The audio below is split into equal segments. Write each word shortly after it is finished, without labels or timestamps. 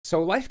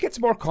So life gets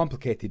more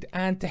complicated,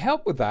 and to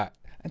help with that,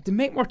 and to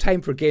make more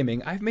time for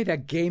gaming, I've made a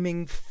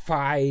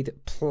gaming-fied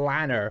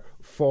planner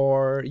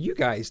for you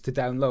guys to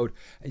download.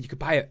 And you can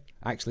buy it,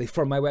 actually,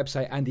 from my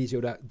website,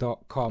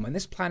 Andyisyoda.com. And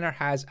this planner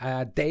has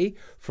a day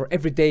for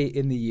every day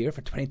in the year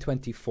for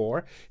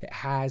 2024. It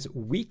has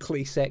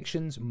weekly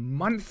sections,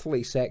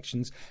 monthly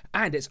sections,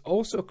 and it's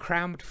also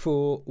crammed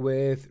full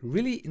with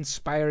really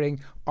inspiring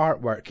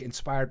artwork,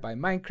 inspired by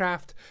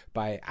Minecraft,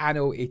 by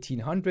Anno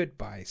 1800,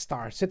 by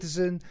Star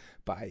Citizen,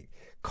 by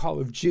Call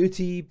of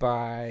Duty,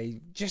 by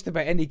just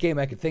about any game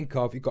I can think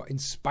of. You've got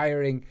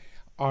inspiring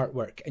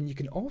artwork, and you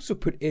can also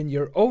put in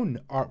your own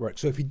artwork.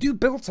 So if you do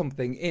build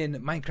something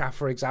in Minecraft,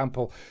 for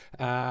example,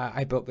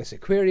 I built this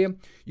aquarium,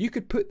 you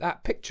could put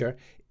that picture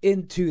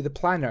into the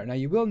planner. Now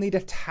you will need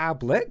a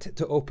tablet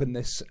to open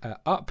this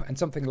up, and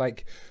something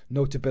like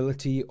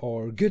Notability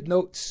or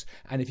GoodNotes.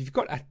 And if you've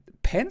got a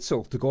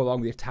pencil to go along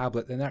with your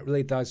tablet, then that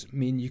really does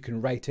mean you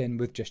can write in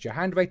with just your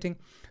handwriting,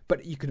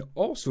 but you can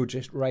also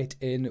just write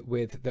in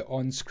with the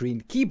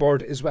on-screen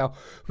keyboard as well,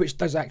 which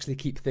does actually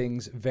keep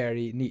things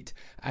very neat.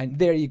 And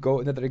there you go,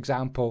 another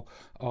example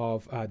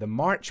of the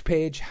March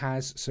page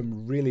has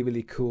some really,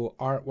 really cool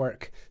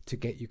artwork to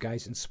get you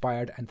guys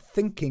inspired and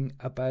thinking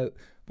about,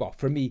 well,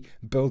 for me,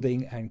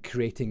 building and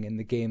creating in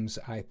the games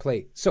I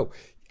play. So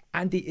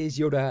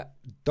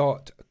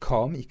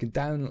Andyisyoda.com. You can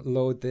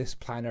download this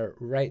planner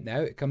right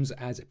now. It comes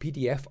as a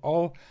PDF,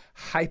 all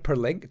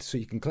hyperlinked. So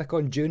you can click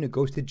on June, it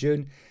goes to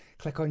June.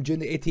 Click on June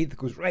the 18th, it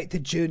goes right to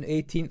June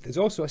 18th. There's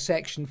also a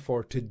section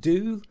for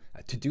to-do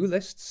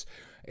lists,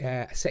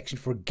 a section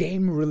for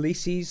game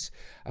releases,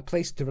 a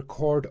place to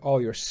record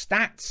all your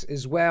stats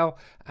as well,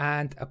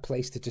 and a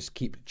place to just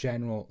keep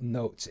general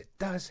notes. It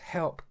does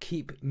help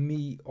keep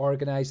me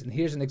organized. And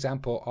here's an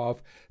example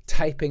of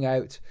typing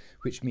out,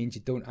 which means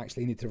you don't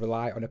actually need to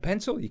rely on a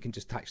pencil. You can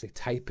just actually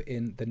type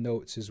in the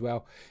notes as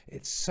well.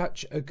 It's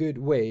such a good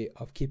way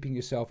of keeping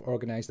yourself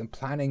organized and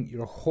planning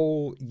your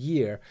whole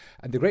year.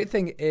 And the great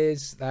thing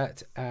is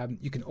that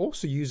you can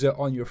also use it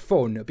on your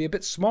phone. It'll be a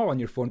bit small on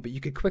your phone, but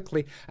you could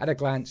quickly, at a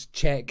glance,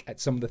 check at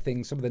some of the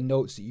things, some of the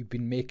notes that you've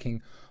been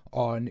making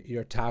on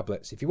your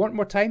tablets. If you want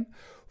more time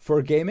for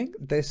gaming,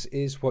 this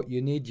is what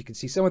you need. You can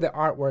see some of the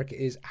artwork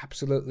is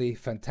absolutely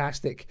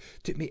fantastic.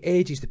 Took me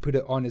ages to put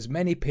it on as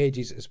many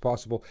pages as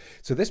possible.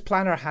 So this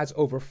planner has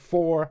over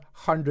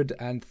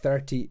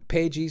 430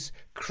 pages,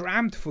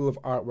 crammed full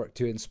of artwork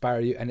to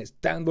inspire you, and it's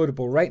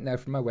downloadable right now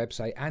from my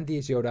website,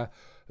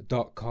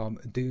 Andyisyoda.com.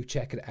 Do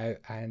check it out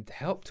and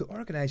help to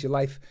organize your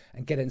life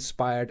and get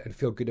inspired and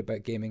feel good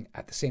about gaming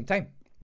at the same time.